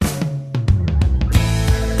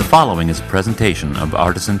following is a presentation of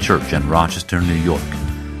Artisan Church in Rochester, New York.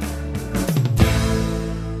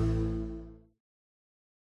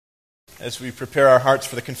 As we prepare our hearts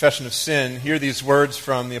for the confession of sin, hear these words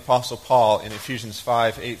from the Apostle Paul in Ephesians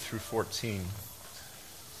 5, 8 through 14.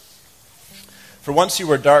 For once you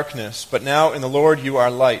were darkness, but now in the Lord you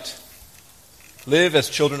are light. Live as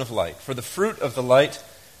children of light, for the fruit of the light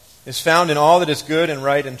is found in all that is good and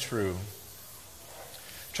right and true.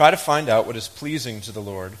 Try to find out what is pleasing to the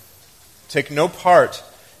Lord. Take no part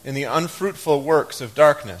in the unfruitful works of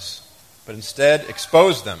darkness, but instead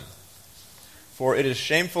expose them. For it is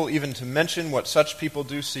shameful even to mention what such people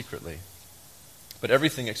do secretly. But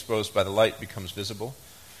everything exposed by the light becomes visible,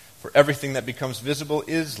 for everything that becomes visible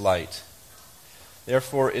is light.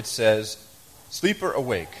 Therefore it says, "Sleep or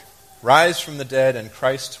awake, rise from the dead, and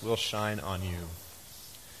Christ will shine on you."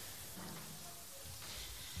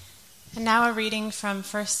 And now a reading from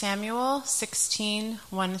 1 Samuel 16,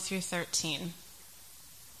 1 through 13.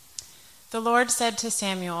 The Lord said to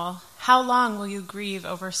Samuel, "How long will you grieve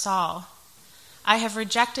over Saul? I have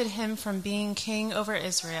rejected him from being king over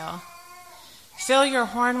Israel. Fill your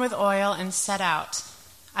horn with oil and set out.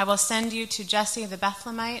 I will send you to Jesse the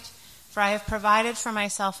Bethlehemite, for I have provided for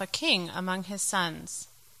myself a king among his sons."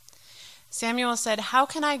 Samuel said, "How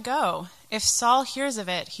can I go? If Saul hears of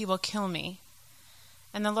it, he will kill me."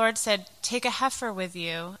 And the Lord said, "Take a heifer with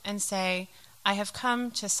you and say, 'I have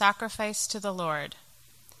come to sacrifice to the Lord.'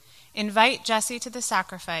 Invite Jesse to the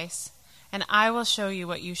sacrifice, and I will show you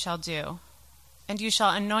what you shall do. And you shall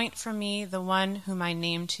anoint for me the one whom I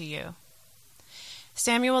name to you."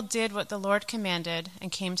 Samuel did what the Lord commanded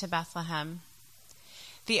and came to Bethlehem.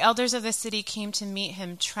 The elders of the city came to meet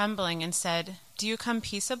him trembling and said, "Do you come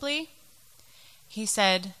peaceably?" He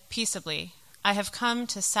said, "Peaceably. I have come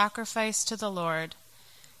to sacrifice to the Lord.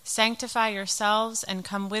 Sanctify yourselves and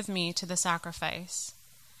come with me to the sacrifice."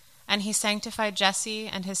 And he sanctified Jesse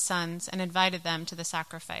and his sons and invited them to the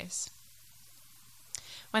sacrifice.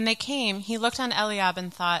 When they came, he looked on Eliab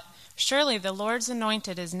and thought, "Surely the Lord's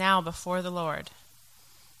anointed is now before the Lord."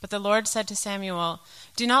 But the Lord said to Samuel,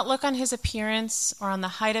 "Do not look on his appearance or on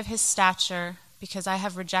the height of his stature, because I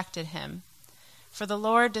have rejected him. For the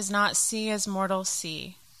Lord does not see as mortals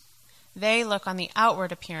see. They look on the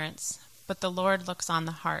outward appearance, but the Lord looks on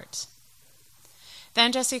the heart."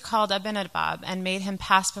 Then Jesse called Abinadab and made him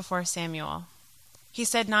pass before Samuel. He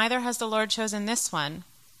said, "Neither has the Lord chosen this one."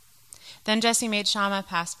 Then Jesse made Shammah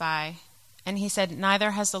pass by, and he said,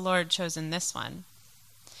 "Neither has the Lord chosen this one."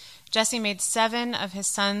 Jesse made 7 of his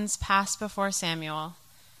sons pass before Samuel,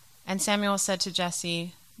 and Samuel said to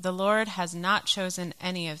Jesse, "The Lord has not chosen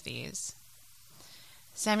any of these."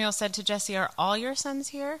 Samuel said to Jesse, "Are all your sons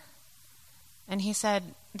here?" And he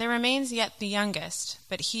said, "There remains yet the youngest,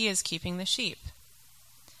 but he is keeping the sheep."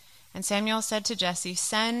 And Samuel said to Jesse,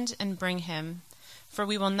 "Send and bring him, for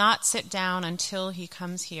we will not sit down until he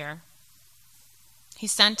comes here." He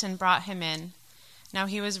sent and brought him in. Now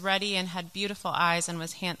he was ruddy and had beautiful eyes and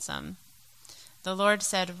was handsome. The Lord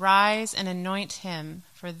said, "Rise and anoint him,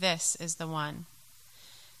 for this is the one."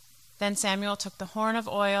 Then Samuel took the horn of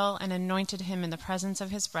oil and anointed him in the presence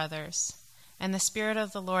of his brothers. And the Spirit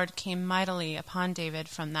of the Lord came mightily upon David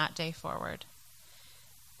from that day forward.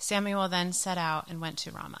 Samuel then set out and went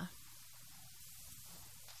to Ramah.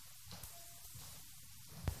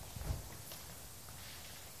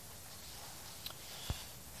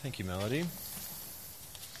 Thank you, Melody.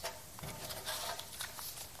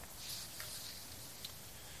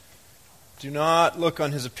 Do not look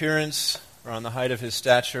on his appearance or on the height of his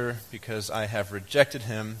stature, because I have rejected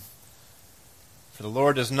him. For the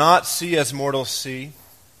Lord does not see as mortals see.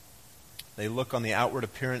 They look on the outward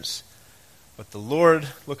appearance, but the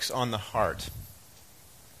Lord looks on the heart.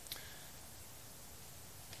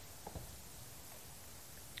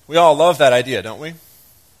 We all love that idea, don't we?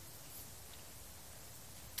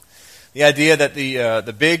 The idea that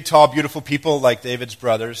the big, tall, beautiful people like David's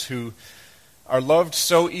brothers, who are loved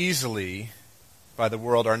so easily by the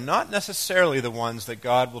world, are not necessarily the ones that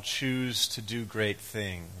God will choose to do great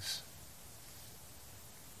things.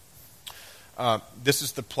 This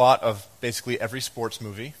is the plot of basically every sports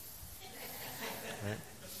movie. Right?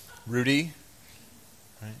 Rudy.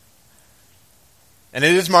 Right? And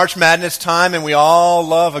it is March Madness time, and we all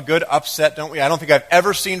love a good upset, don't we? I don't think I've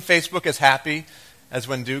ever seen Facebook as happy as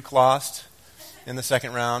when Duke lost in the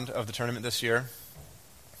second round of the tournament this year.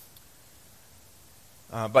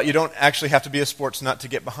 But you don't actually have to be a sports nut to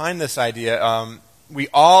get behind this idea. We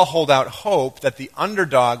all hold out hope that the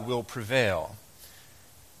underdog will prevail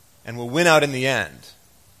and will win out in the end.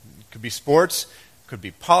 It could be sports, could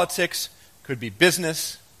be politics, could be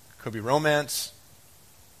business, could be romance.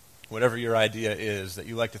 whatever your idea is that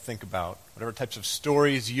you like to think about, whatever types of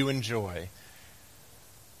stories you enjoy,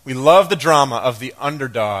 we love the drama of the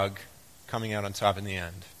underdog coming out on top in the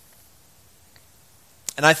end.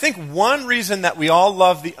 And I think one reason that we all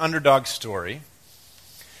love the underdog story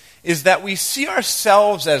is that we see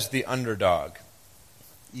ourselves as the underdog,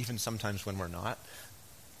 even sometimes when we're not.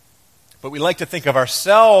 But we like to think of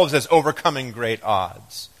ourselves as overcoming great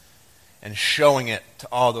odds and showing it to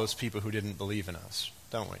all those people who didn't believe in us,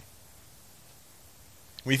 don't we?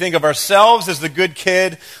 We think of ourselves as the good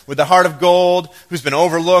kid with the heart of gold who's been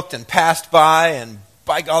overlooked and passed by, and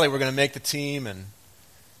by golly, we're going to make the team and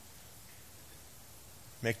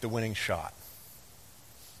make the winning shot.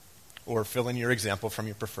 Or fill in your example from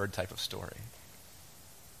your preferred type of story.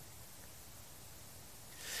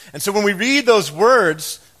 And so when we read those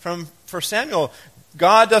words from 1 Samuel,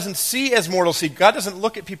 God doesn't see as mortals see. God doesn't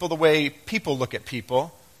look at people the way people look at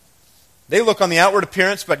people. They look on the outward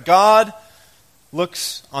appearance, but God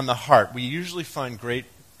looks on the heart. We usually find great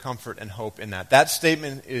comfort and hope in that. That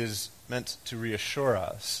statement is meant to reassure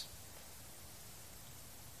us.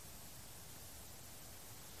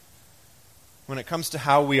 When it comes to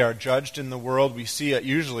how we are judged in the world, we see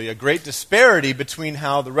usually a great disparity between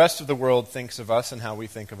how the rest of the world thinks of us and how we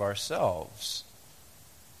think of ourselves.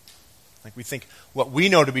 Like we think what we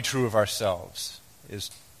know to be true of ourselves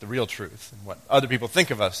is the real truth, and what other people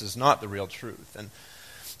think of us is not the real truth. And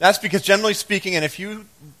that's because, generally speaking, and if you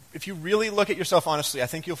really look at yourself honestly, I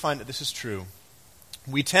think you'll find that this is true.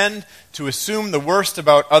 We tend to assume the worst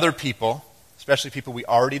about other people, especially people we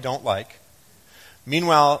already don't like,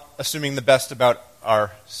 meanwhile assuming the best about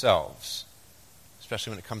ourselves,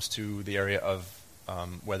 especially when it comes to the area of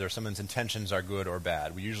whether someone's intentions are good or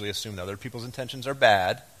bad. We usually assume that other people's intentions are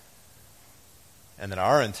bad, and that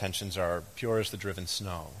our intentions are pure as the driven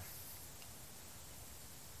snow.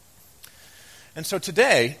 And so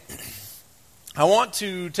today, I want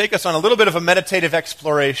to take us on a little bit of a meditative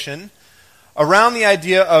exploration around the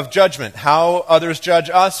idea of judgment, how others judge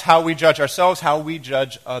us, how we judge ourselves, how we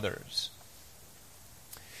judge others.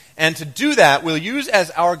 And to do that, we'll use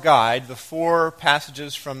as our guide the 4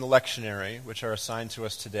 passages from the lectionary, which are assigned to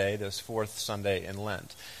us today, this 4th Sunday in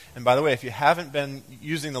Lent. And by the way, if you haven't been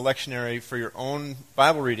using the lectionary for your own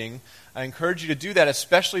Bible reading, I encourage you to do that,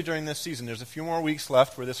 especially during this season. There's a few more weeks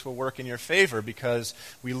left where this will work in your favor, because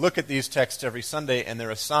we look at these texts every Sunday and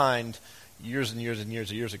they're assigned years and years and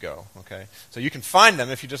years ago. Okay, so you can find them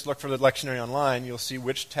if you just look for the lectionary online. You'll see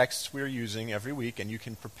which texts we're using every week, and you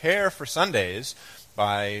can prepare for Sundays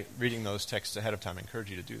by reading those texts ahead of time. I encourage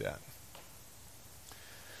you to do that.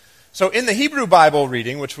 So in the Hebrew Bible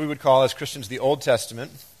reading, which we would call as Christians the Old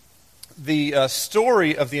Testament, the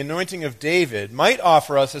story of the anointing of David might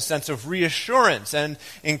offer us a sense of reassurance and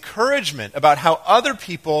encouragement about how other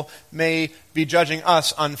people may be judging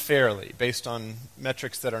us unfairly based on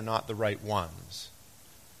metrics that are not the right ones.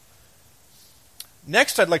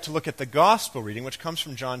 Next, I'd like to look at the gospel reading, which comes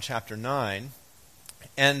from John chapter 9,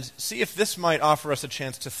 and see if this might offer us a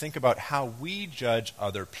chance to think about how we judge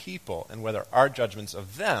other people and whether our judgments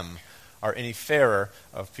of them are any fairer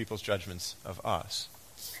of people's judgments of us.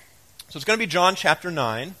 So it's going to be John chapter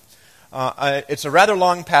 9. It's a rather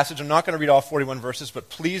long passage. I'm not going to read all 41 verses, but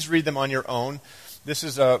please read them on your own. This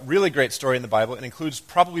is a really great story in the Bible. It includes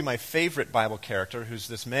probably my favorite Bible character, who's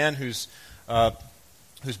this man who's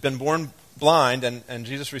been born blind, and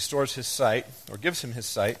Jesus restores his sight, or gives him his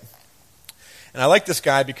sight. And I like this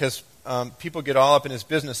guy because people get all up in his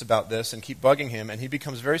business about this and keep bugging him, and he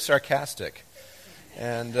becomes very sarcastic.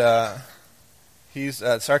 And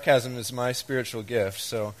sarcasm is my spiritual gift,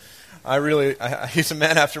 so he's a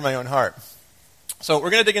man after my own heart. So we're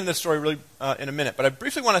going to dig into this story really in a minute, but I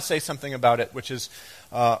briefly want to say something about it, which is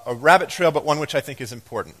a rabbit trail, but one which I think is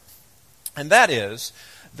important. And that is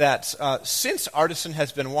that since Artisan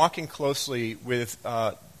has been walking closely with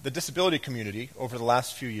the disability community over the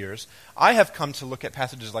last few years, I have come to look at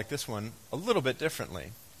passages like this one a little bit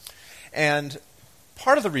differently. And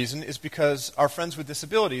part of the reason is because our friends with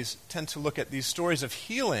disabilities tend to look at these stories of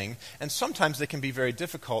healing, and sometimes they can be very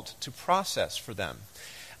difficult to process for them.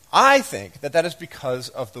 I think that is because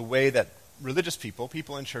of the way that religious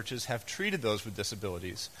people in churches, have treated those with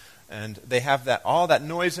disabilities. And they have all that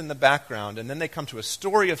noise in the background, and then they come to a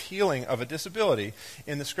story of healing of a disability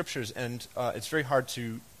in the Scriptures, and it's very hard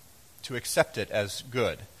to accept it as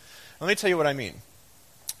good. Let me tell you what I mean.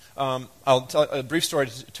 I'll tell a brief story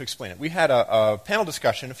to explain it. We had a panel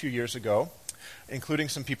discussion a few years ago, including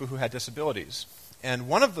some people who had disabilities. And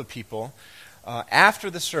one of the people, after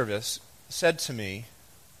the service, said to me,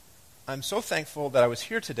 I'm so thankful that I was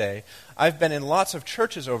here today. I've been in lots of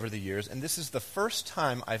churches over the years, and this is the first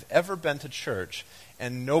time I've ever been to church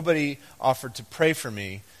and nobody offered to pray for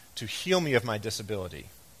me to heal me of my disability.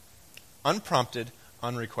 Unprompted,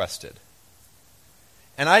 unrequested.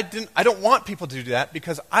 And I don't want people to do that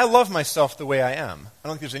because I love myself the way I am. I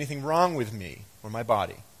don't think there's anything wrong with me or my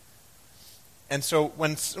body. And so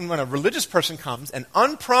when a religious person comes and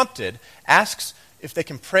unprompted asks if they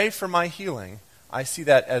can pray for my healing, I see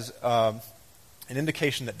that as an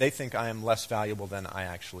indication that they think I am less valuable than I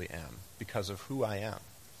actually am because of who I am.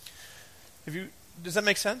 Does that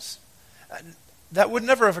make sense? That would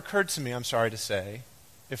never have occurred to me, I'm sorry to say,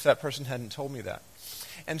 if that person hadn't told me that.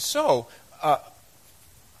 And so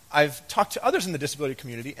I've talked to others in the disability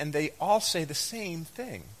community, and they all say the same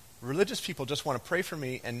thing. Religious people just want to pray for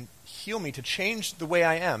me and heal me to change the way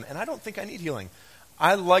I am, and I don't think I need healing.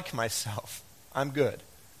 I like myself. I'm good.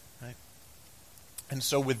 Right? And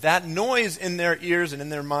so with that noise in their ears and in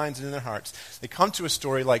their minds and in their hearts, they come to a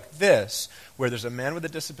story like this, where there's a man with a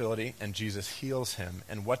disability and Jesus heals him.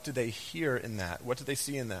 And what do they hear in that? What do they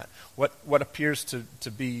see in that? What appears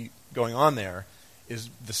to be going on there is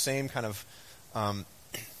the same kind of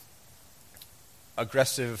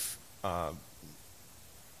aggressive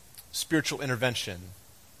spiritual intervention,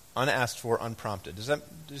 unasked for, unprompted. Do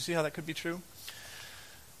you see how that could be true?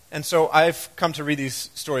 And so I've come to read these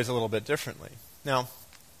stories a little bit differently. Now,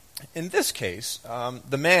 in this case,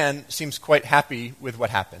 the man seems quite happy with what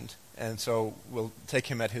happened, and so we'll take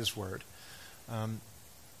him at his word. And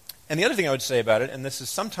the other thing I would say about it, and this is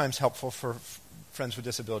sometimes helpful for friends with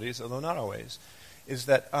disabilities, although not always, is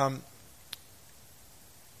that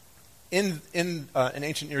in an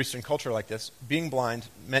ancient Near Eastern culture like this, being blind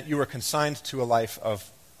meant you were consigned to a life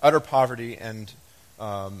of utter poverty and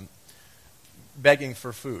begging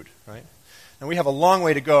for food, right? And we have a long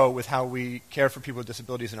way to go with how we care for people with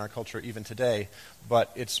disabilities in our culture even today,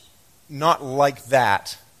 but it's not like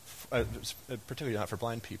that, particularly not for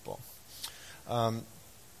blind people.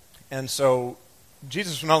 And so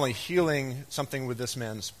Jesus was not only healing something with this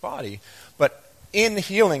man's body, but in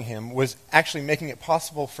healing him was actually making it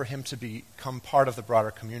possible for him to become part of the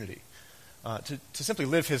broader community, to simply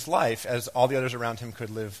live his life as all the others around him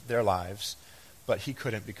could live their lives, but he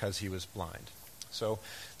couldn't because he was blind. So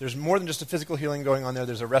there's more than just a physical healing going on there.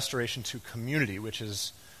 There's a restoration to community, which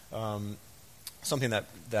is something that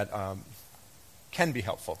can be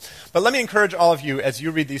helpful. But let me encourage all of you, as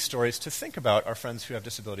you read these stories, to think about our friends who have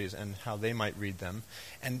disabilities and how they might read them.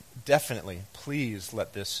 And definitely, please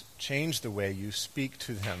let this change the way you speak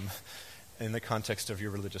to them in the context of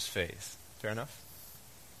your religious faith. Fair enough?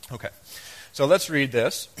 Okay. So let's read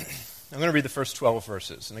this. I'm going to read the first 12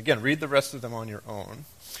 verses. And again, read the rest of them on your own.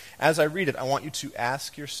 As I read it, I want you to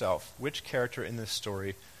ask yourself, which character in this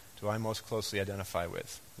story do I most closely identify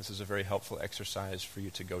with? This is a very helpful exercise for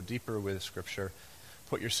you to go deeper with Scripture,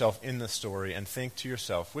 put yourself in the story, and think to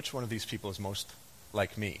yourself, which one of these people is most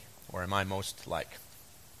like me, or am I most like?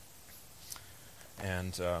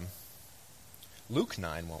 And Luke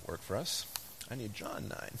 9 won't work for us. I need John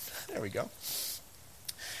 9. There we go.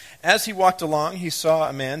 As he walked along,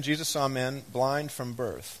 Jesus saw a man blind from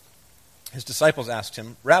birth. His disciples asked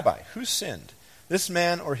him, "Rabbi, who sinned, this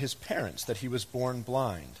man or his parents, that he was born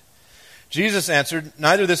blind?" Jesus answered,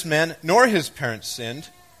 "Neither this man nor his parents sinned.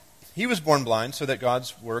 He was born blind so that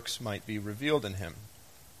God's works might be revealed in him.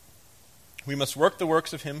 We must work the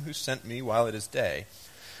works of him who sent me while it is day.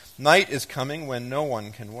 Night is coming when no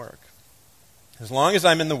one can work. As long as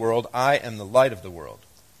I'm in the world, I am the light of the world."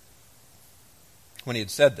 When he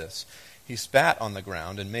had said this, he spat on the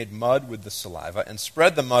ground and made mud with the saliva and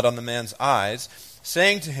spread the mud on the man's eyes,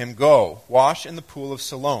 saying to him, "Go, wash in the pool of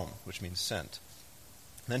Siloam," which means sent.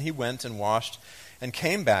 Then he went and washed and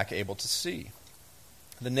came back able to see.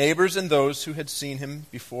 The neighbors and those who had seen him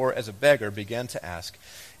before as a beggar began to ask,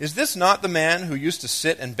 "Is this not the man who used to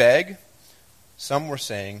sit and beg?" Some were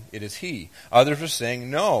saying, "It is he." Others were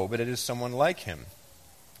saying, "No, but it is someone like him."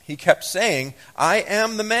 He kept saying, "I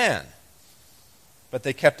am the man." But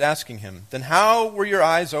they kept asking him, "Then how were your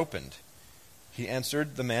eyes opened?" He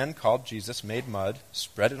answered, "The man called Jesus made mud,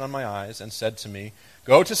 spread it on my eyes, and said to me,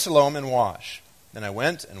 'Go to Siloam and wash.' Then I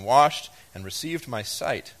went and washed and received my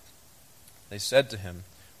sight." They said to him,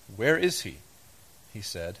 "Where is he?" He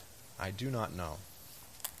said, "I do not know."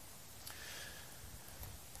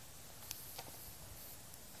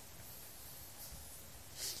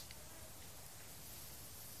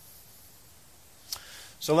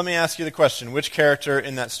 So let me ask you the question, which character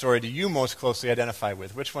in that story do you most closely identify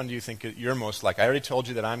with? Which one do you think you're most like? I already told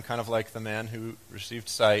you that I'm kind of like the man who received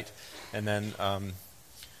sight and then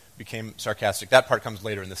became sarcastic. That part comes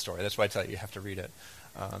later in the story. That's why I tell you have to read it.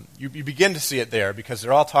 You begin to see it there because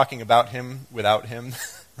they're all talking about him without him,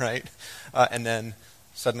 right? And then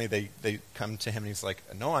suddenly they come to him and he's like,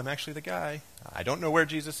 no, I'm actually the guy. I don't know where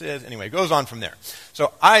Jesus is. Anyway, it goes on from there.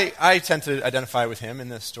 So I tend to identify with him in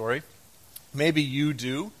this story. Maybe you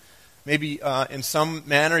do. Maybe in some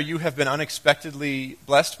manner you have been unexpectedly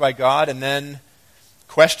blessed by God and then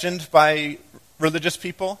questioned by religious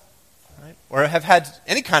people, right? Or have had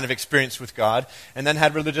any kind of experience with God and then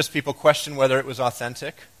had religious people question whether it was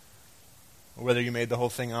authentic or whether you made the whole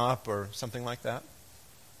thing up or something like that.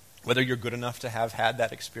 Whether you're good enough to have had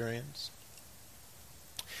that experience.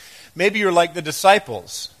 Maybe you're like the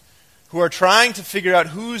disciples who are trying to figure out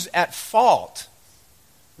who's at fault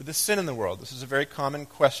with the sin in the world. This is a very common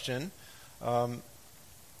question.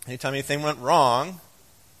 Anytime anything went wrong,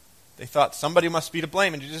 they thought somebody must be to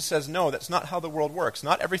blame. And Jesus says, no, that's not how the world works.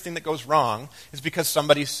 Not everything that goes wrong is because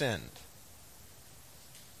somebody sinned.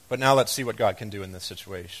 But now let's see what God can do in this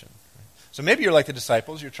situation. So maybe you're like the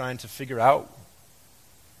disciples. You're trying to figure out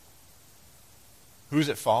who's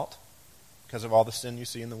at fault because of all the sin you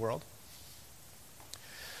see in the world.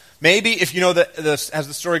 Maybe, if you know that as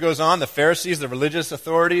the story goes on, the Pharisees, the religious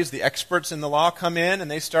authorities, the experts in the law come in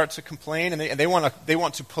and they start to complain and they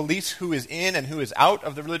want to police who is in and who is out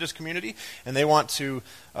of the religious community, and they want to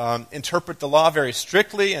interpret the law very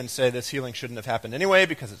strictly and say this healing shouldn't have happened anyway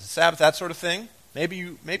because it's a Sabbath, that sort of thing. Maybe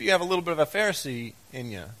you have a little bit of a Pharisee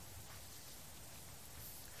in you.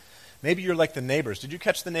 Maybe you're like the neighbors. Did you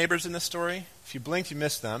catch the neighbors in this story? If you blinked, you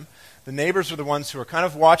missed them. The neighbors are the ones who are kind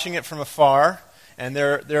of watching it from afar, and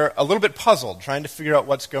they're a little bit puzzled, trying to figure out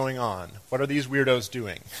what's going on. What are these weirdos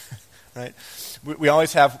doing? Right? We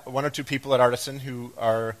always have one or two people at Artisan who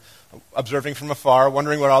are observing from afar,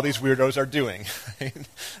 wondering what all these weirdos are doing. Right?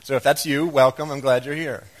 So if that's you, welcome. I'm glad you're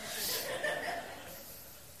here.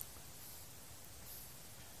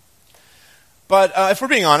 But if we're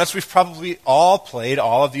being honest, we've probably all played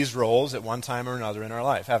all of these roles at one time or another in our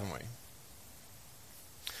life, haven't we?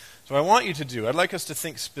 So I'd like us to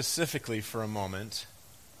think specifically for a moment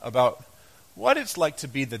about what it's like to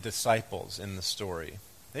be the disciples in the story.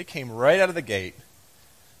 They came right out of the gate.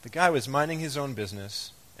 The guy was minding his own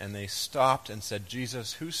business, and they stopped and said,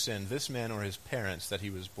 Jesus, who sinned, this man or his parents, that he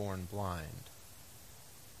was born blind?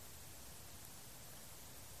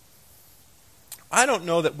 I don't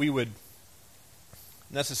know that we would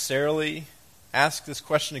necessarily ask this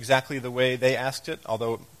question exactly the way they asked it,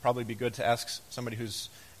 although it would probably be good to ask somebody who's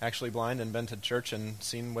actually blind and been to church and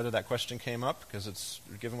seen whether that question came up, because it's,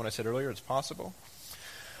 given what I said earlier, it's possible.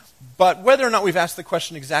 But whether or not we've asked the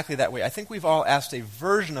question exactly that way, I think we've all asked a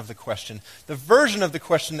version of the question. The version of the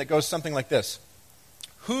question that goes something like this: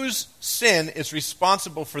 whose sin is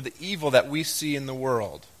responsible for the evil that we see in the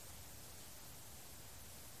world?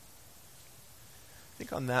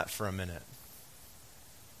 Think on that for a minute.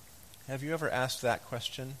 Have you ever asked that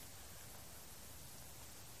question?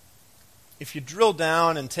 If you drill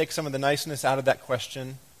down and take some of the niceness out of that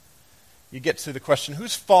question, you get to the question,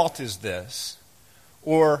 whose fault is this?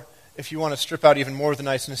 Or if you want to strip out even more of the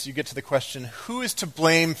niceness, you get to the question, who is to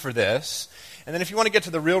blame for this? And then if you want to get to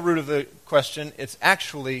the real root of the question, it's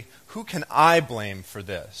actually, who can I blame for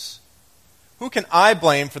this? Who can I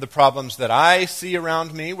blame for the problems that I see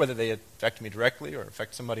around me, whether they affect me directly or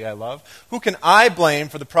affect somebody I love? Who can I blame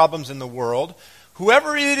for the problems in the world?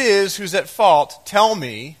 Whoever it is who's at fault, tell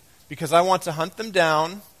me, because I want to hunt them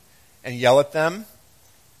down and yell at them,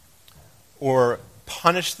 or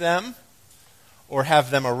punish them, or have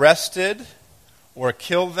them arrested, or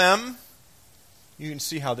kill them. You can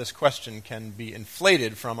see how this question can be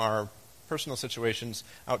inflated from our personal situations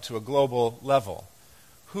out to a global level.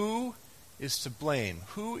 Who is to blame?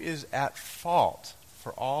 Who is at fault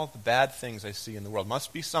for all the bad things I see in the world?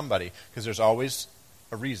 Must be somebody, because there's always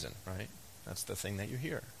a reason, right? That's the thing that you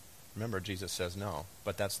hear. Remember, Jesus says no,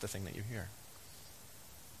 but that's the thing that you hear.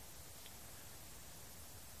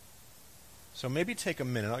 So maybe take a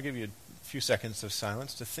minute, I'll give you a few seconds of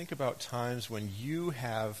silence, to think about times when you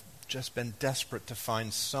have just been desperate to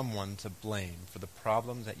find someone to blame for the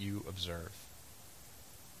problem that you observe.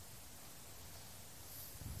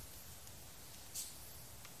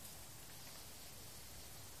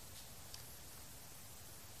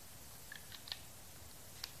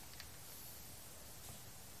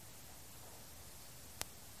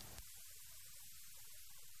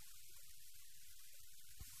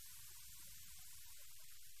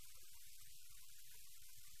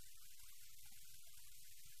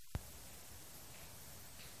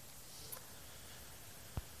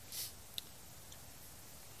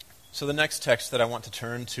 So the next text that I want to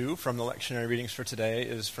turn to from the lectionary readings for today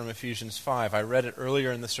is from Ephesians 5. I read it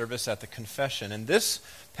earlier in the service at the confession. And this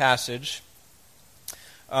passage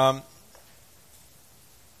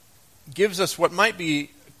gives us what might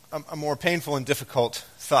be a more painful and difficult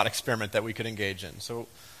thought experiment that we could engage in. So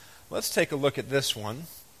let's take a look at this one.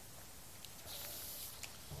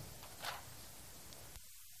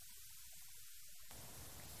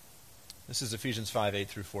 This is Ephesians 5, 8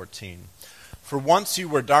 through 14. For once you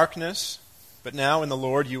were darkness, but now in the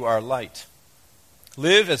Lord you are light.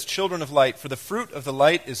 Live as children of light, for the fruit of the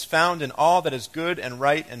light is found in all that is good and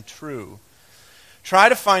right and true. Try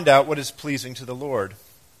to find out what is pleasing to the Lord.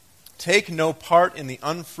 Take no part in the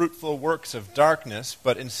unfruitful works of darkness,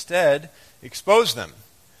 but instead expose them.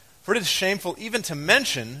 For it is shameful even to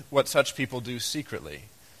mention what such people do secretly.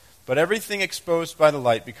 But everything exposed by the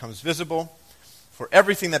light becomes visible, for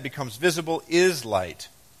everything that becomes visible is light.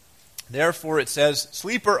 Therefore it says,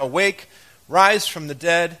 Sleeper, awake, rise from the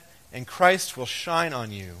dead, and Christ will shine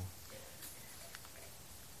on you.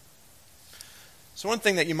 So one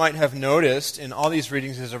thing that you might have noticed in all these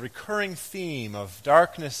readings is a recurring theme of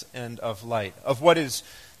darkness and of light, of what is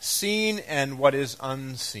seen and what is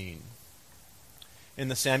unseen. In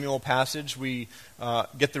the Samuel passage, we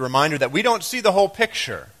get the reminder that we don't see the whole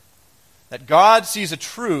picture, that God sees a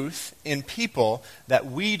truth in people that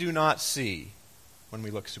we do not see when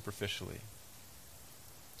we look superficially.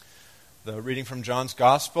 The reading from John's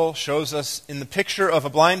Gospel shows us in the picture of a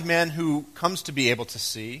blind man who comes to be able to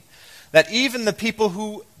see, that even the people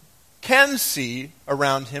who can see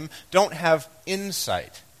around him don't have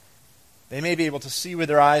insight. They may be able to see with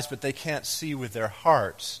their eyes, but they can't see with their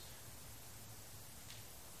hearts.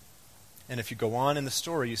 And if you go on in the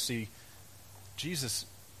story, you see Jesus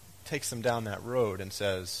takes them down that road and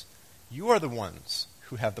says, you are the ones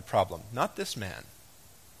who have the problem, not this man.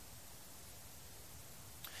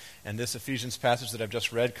 And this Ephesians passage that I've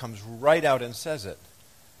just read comes right out and says it.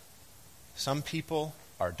 Some people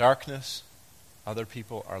are darkness, other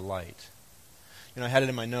people are light. I had it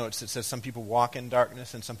in my notes. It says some people walk in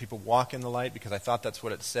darkness and some people walk in the light because I thought that's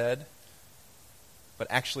what it said. But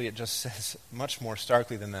actually it just says much more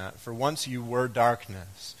starkly than that. For once you were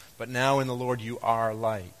darkness, but now in the Lord you are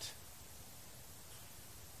light.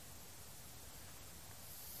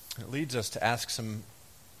 It leads us to ask some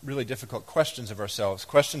really difficult questions of ourselves,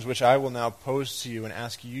 questions which I will now pose to you and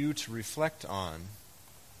ask you to reflect on.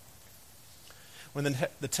 When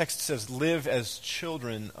the text says, live as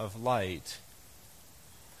children of light,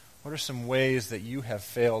 what are some ways that you have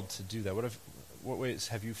failed to do that? What ways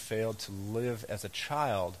have you failed to live as a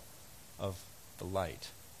child of the light?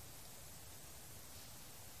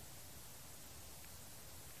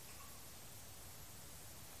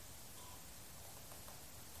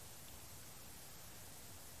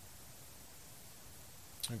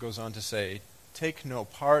 It goes on to say, take no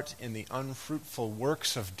part in the unfruitful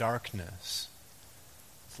works of darkness.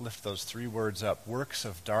 Let's lift those three words up. Works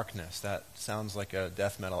of darkness. That sounds like a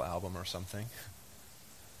death metal album or something.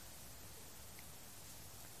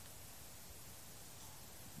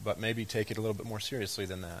 But maybe take it a little bit more seriously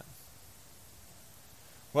than that.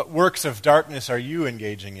 What works of darkness are you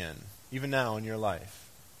engaging in, even now in your life?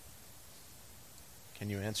 Can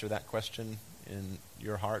you answer that question in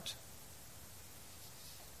your heart?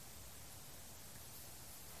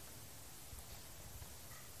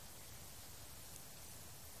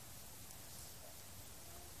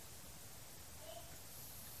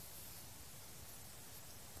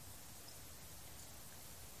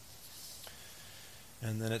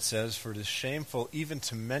 And then it says, for it is shameful even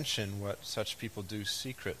to mention what such people do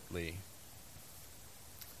secretly.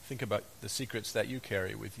 Think about the secrets that you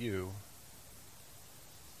carry with you.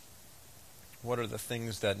 What are the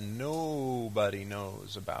things that nobody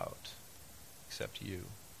knows about except you?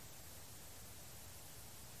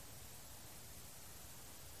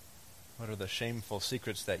 What are the shameful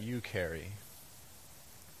secrets that you carry?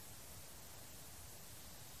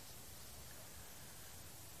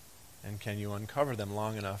 And can you uncover them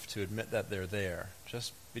long enough to admit that they're there,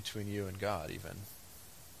 just between you and God even?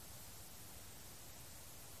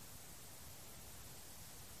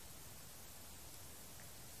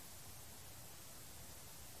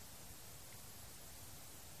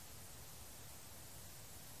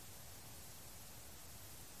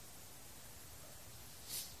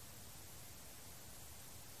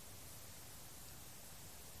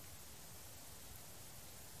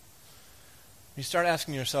 You start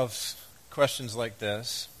asking yourselves questions like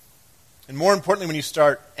this, and more importantly, when you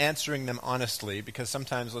start answering them honestly, because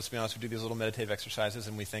sometimes, let's be honest, we do these little meditative exercises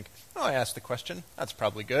and we think, oh, I asked the question, that's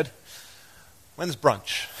probably good. When's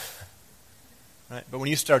brunch? Right? But when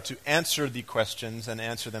you start to answer the questions and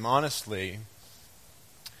answer them honestly,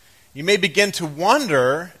 you may begin to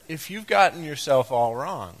wonder if you've gotten yourself all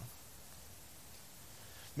wrong.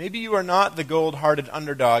 Maybe you are not the gold-hearted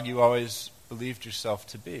underdog you always believed yourself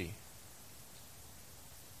to be.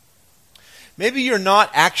 Maybe you're not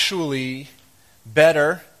actually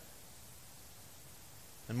better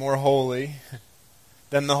and more holy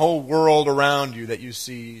than the whole world around you that you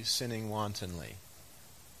see sinning wantonly.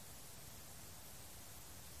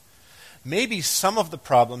 Maybe some of the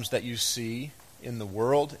problems that you see in the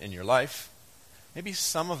world, in your life, maybe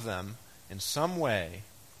some of them, in some way,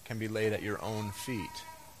 can be laid at your own feet.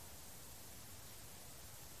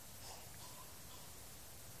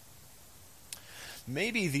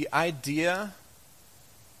 Maybe the idea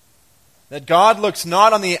that God looks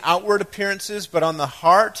not on the outward appearances, but on the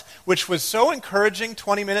heart, which was so encouraging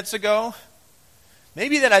 20 minutes ago,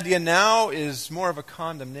 maybe that idea now is more of a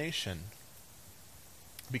condemnation,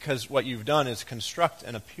 because what you've done is construct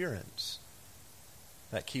an appearance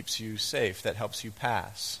that keeps you safe, that helps you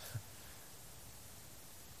pass.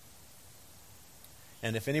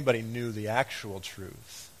 And if anybody knew the actual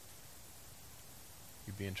truth,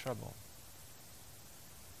 you'd be in trouble.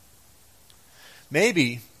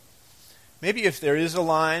 Maybe if there is a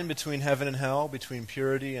line between heaven and hell, between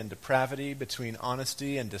purity and depravity, between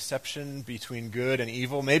honesty and deception, between good and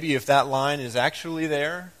evil, maybe if that line is actually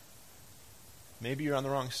there, maybe you're on the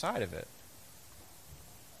wrong side of it.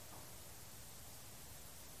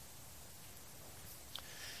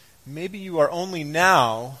 Maybe you are only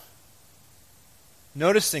now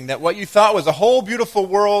noticing that what you thought was a whole beautiful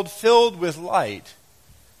world filled with light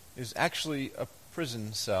is actually a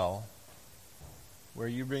prison cell where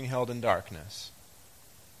you're being held in darkness.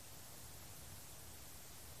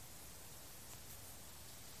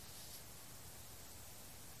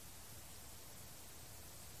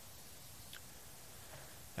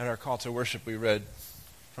 At our call to worship, we read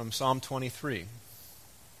from Psalm 23.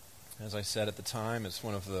 As I said at the time, it's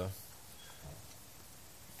one of the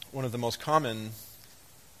most common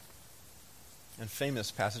and famous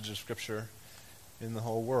passages of Scripture in the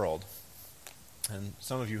whole world. And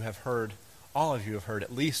some of you have heard, all of you have heard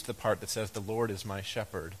at least the part that says, "The Lord is my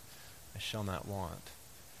shepherd, I shall not want."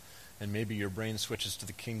 And maybe your brain switches to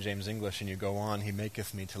the King James English and you go on, "He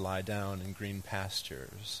maketh me to lie down in green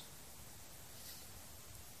pastures."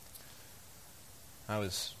 I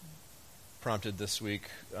was prompted this week,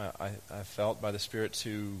 I felt by the Spirit,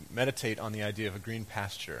 to meditate on the idea of a green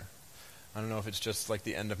pasture. I don't know if it's just like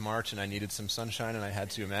the end of March and I needed some sunshine and I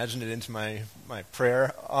had to imagine it into my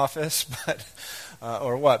prayer office, but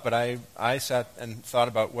or what. But I sat and thought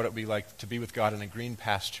about what it would be like to be with God in a green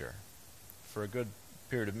pasture for a good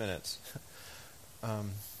period of minutes.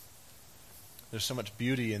 There's so much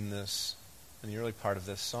beauty in this, in the early part of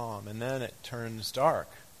this psalm, and then it turns dark.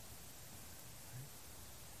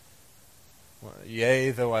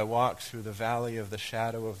 Yea, though I walk through the valley of the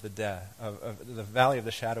shadow of the valley of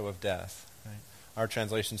the shadow of death. Right? Our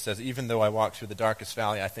translation says, even though I walk through the darkest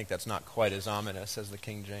valley. I think that's not quite as ominous as the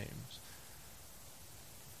King James.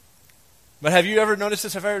 But have you ever noticed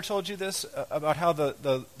this? Have I ever told you this about how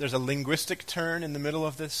there's a linguistic turn in the middle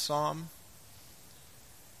of this psalm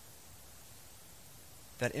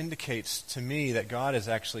that indicates to me that God is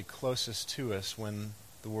actually closest to us when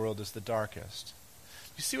the world is the darkest?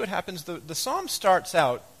 You see what happens? The psalm starts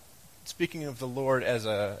out speaking of the Lord as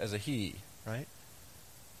a he, right?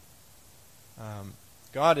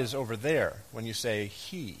 God is over there when you say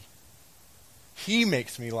he. He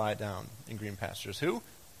makes me lie down in green pastures. Who?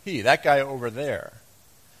 He, that guy over there.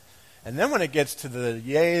 And then when it gets to the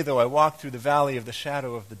yea, though I walk through the valley of the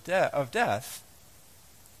shadow of death,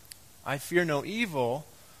 I fear no evil,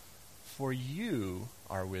 for you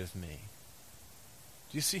are with me.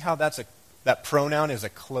 Do you see how that pronoun is a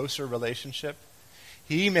closer relationship?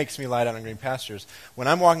 He makes me lie down in green pastures. When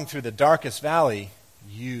I'm walking through the darkest valley,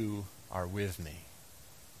 you are with me.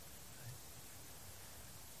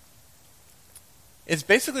 It's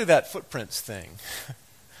basically that footprints thing.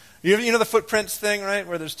 You know the footprints thing, right?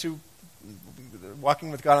 Where there's two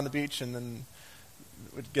walking with God on the beach, and then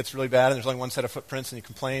it gets really bad, and there's only one set of footprints, and he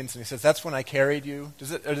complains, and he says, "That's when I carried you." Is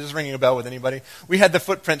this ringing a bell with anybody? We had the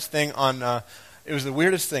footprints thing on. It was the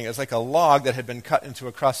weirdest thing. It was like a log that had been cut into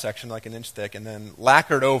a cross section, like an inch thick, and then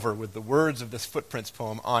lacquered over with the words of this footprints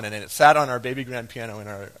poem on it. And it sat on our baby grand piano in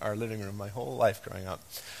our living room my whole life growing up.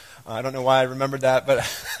 I don't know why I remembered that, but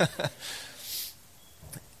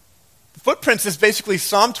Footprints is basically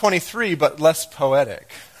Psalm 23, but less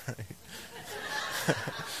poetic.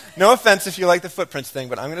 No offense if you like the footprints thing,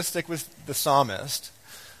 but I'm going to stick with the psalmist.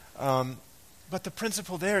 But the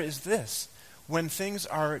principle there is this. When things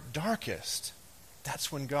are darkest,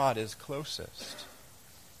 that's when God is closest.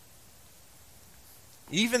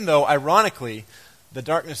 Even though, ironically, the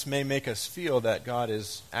darkness may make us feel that God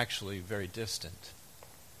is actually very distant.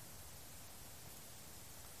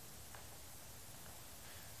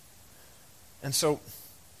 And so,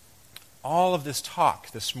 all of this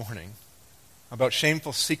talk this morning about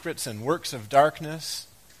shameful secrets and works of darkness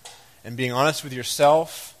and being honest with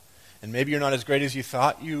yourself, and maybe you're not as great as you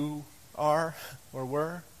thought you are or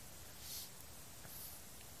were,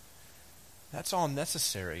 that's all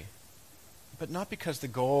necessary. But not because the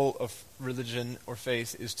goal of religion or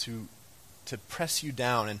faith is to press you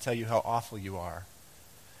down and tell you how awful you are.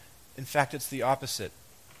 In fact, it's the opposite.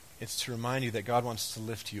 It's to remind you that God wants to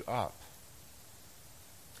lift you up.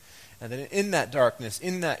 And that in that darkness,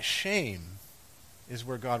 in that shame, is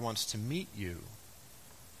where God wants to meet you.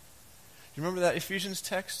 You remember that Ephesians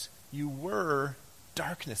text? You were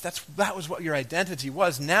darkness. That was what your identity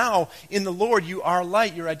was. Now, in the Lord, you are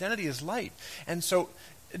light. Your identity is light. And so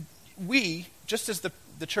we, just as the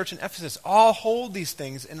church in Ephesus, all hold these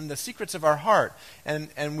things in the secrets of our heart.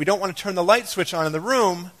 And we don't want to turn the light switch on in the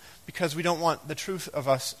room because we don't want the truth of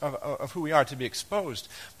us, of who we are, to be exposed.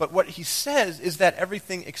 But what he says is that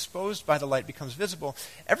everything exposed by the light becomes visible.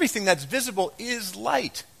 Everything that's visible is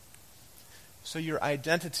light. So your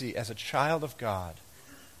identity as a child of God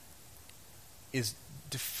is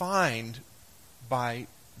defined by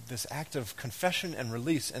this act of confession and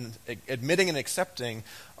release and admitting and accepting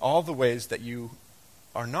all the ways that you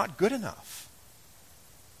are not good enough.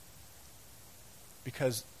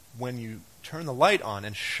 Because when you turn the light on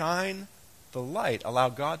and shine the light, allow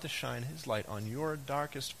God to shine his light on your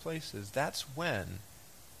darkest places, that's when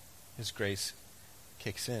his grace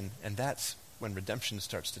kicks in. And that's when redemption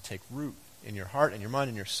starts to take root in your heart and your mind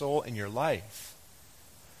and your soul and your life.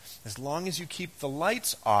 As long as you keep the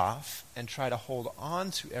lights off and try to hold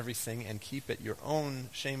on to everything and keep it your own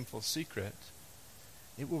shameful secret,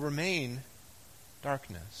 it will remain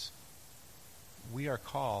darkness. We are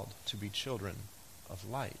called to be children of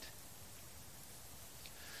light.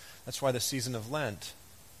 That's why the season of Lent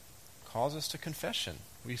calls us to confession.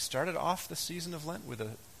 We started off the season of Lent with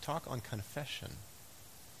a talk on confession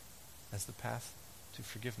as the path to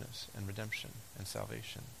forgiveness and redemption and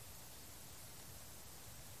salvation.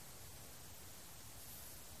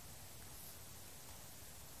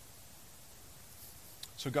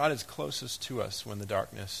 So God is closest to us when the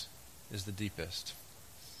darkness is the deepest.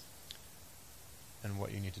 And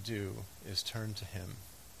what you need to do is turn to him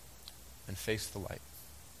and face the light.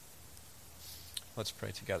 Let's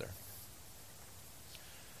pray together.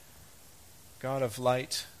 God of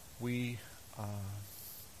light, we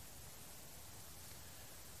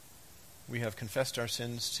have confessed our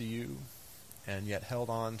sins to you and yet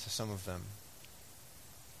held on to some of them.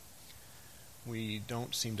 We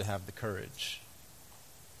don't seem to have the courage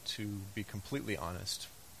to be completely honest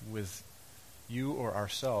with you or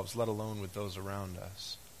ourselves, let alone with those around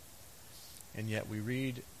us. And yet we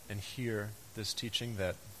read and hear this teaching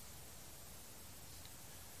that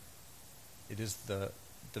it is the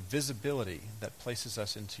visibility that places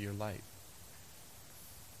us into your light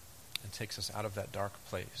and takes us out of that dark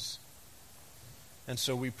place. And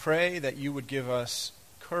so we pray that you would give us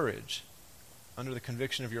courage under the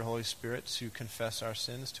conviction of your Holy Spirit to confess our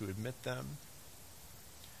sins, to admit them,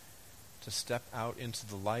 to step out into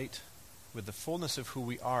the light with the fullness of who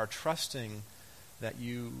we are, trusting that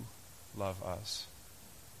you love us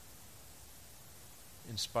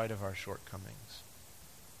in spite of our shortcomings.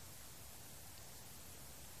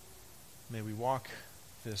 May we walk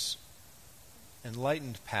this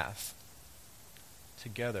enlightened path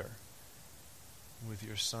together with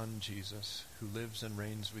your Son, Jesus, who lives and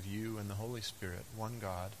reigns with you and the Holy Spirit, one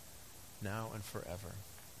God, now and forever.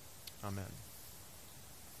 Amen.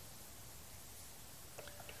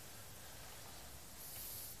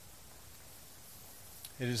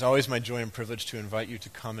 It is always my joy and privilege to invite you to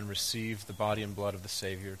come and receive the body and blood of the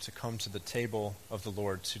Savior, to come to the table of the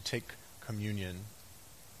Lord, to take communion.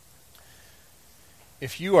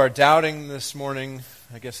 If you are doubting this morning,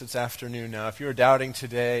 I guess it's afternoon now, if you're doubting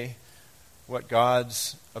today what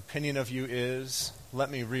God's opinion of you is,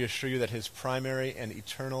 let me reassure you that his primary and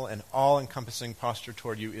eternal and all-encompassing posture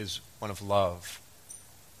toward you is one of love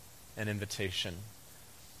and invitation.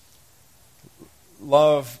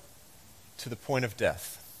 Love to the point of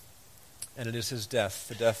death. And it is his death,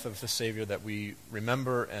 the death of the Savior, that we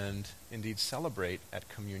remember and indeed celebrate at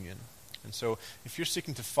communion. And so if you're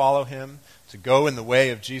seeking to follow him, to go in the way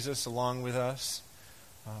of Jesus along with us,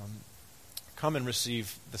 come and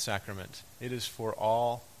receive the sacrament. It is for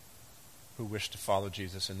all who wish to follow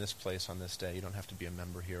Jesus in this place on this day. You don't have to be a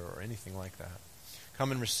member here or anything like that.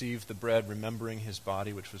 Come and receive the bread, remembering his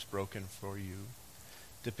body which was broken for you.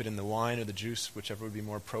 Dip it in the wine or the juice, whichever would be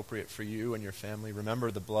more appropriate for you and your family.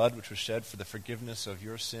 Remember the blood which was shed for the forgiveness of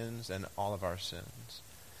your sins and all of our sins.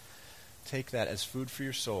 Take that as food for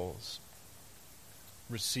your souls.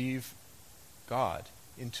 Receive God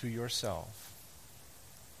into yourself.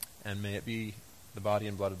 And may it be the body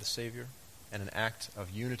and blood of the Savior and an act of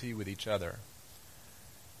unity with each other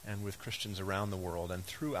and with Christians around the world and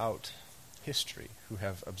throughout history who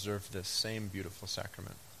have observed this same beautiful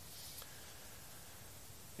sacrament.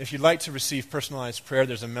 If you'd like to receive personalized prayer,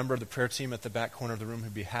 there's a member of the prayer team at the back corner of the room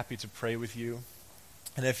who'd be happy to pray with you.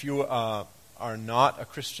 And if you are not a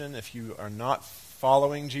Christian, if you are not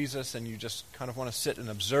following Jesus and you just kind of want to sit and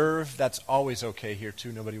observe, that's always okay here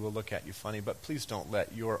too. Nobody will look at you funny, but please don't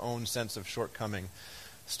let your own sense of shortcoming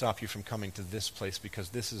stop you from coming to this place, because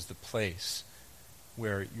this is the place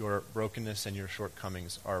where your brokenness and your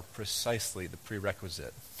shortcomings are precisely the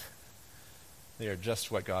prerequisite. They are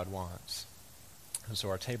just what God wants. And so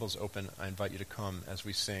our table's open. I invite you to come as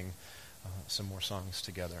we sing some more songs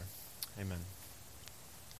together. Amen.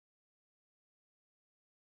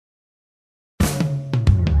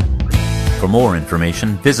 For more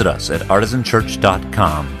information, visit us at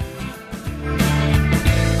artisanchurch.com.